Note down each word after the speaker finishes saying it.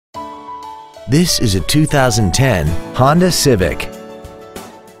This is a 2010 Honda Civic.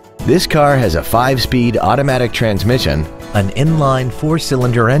 This car has a 5-speed automatic transmission, an inline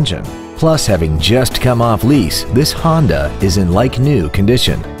 4-cylinder engine. Plus, having just come off lease, this Honda is in like-new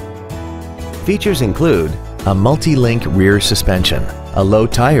condition. Features include a multi-link rear suspension, a low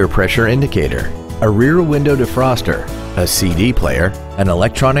tire pressure indicator, a rear window defroster, a CD player, an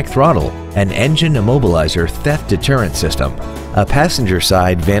electronic throttle, an engine immobilizer theft deterrent system, a passenger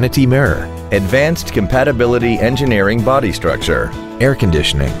side vanity mirror, advanced compatibility engineering body structure, air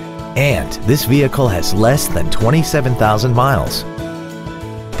conditioning, and this vehicle has less than 27,000 miles.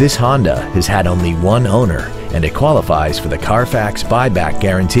 This Honda has had only one owner and it qualifies for the Carfax buyback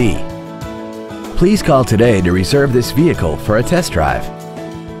guarantee. Please call today to reserve this vehicle for a test drive.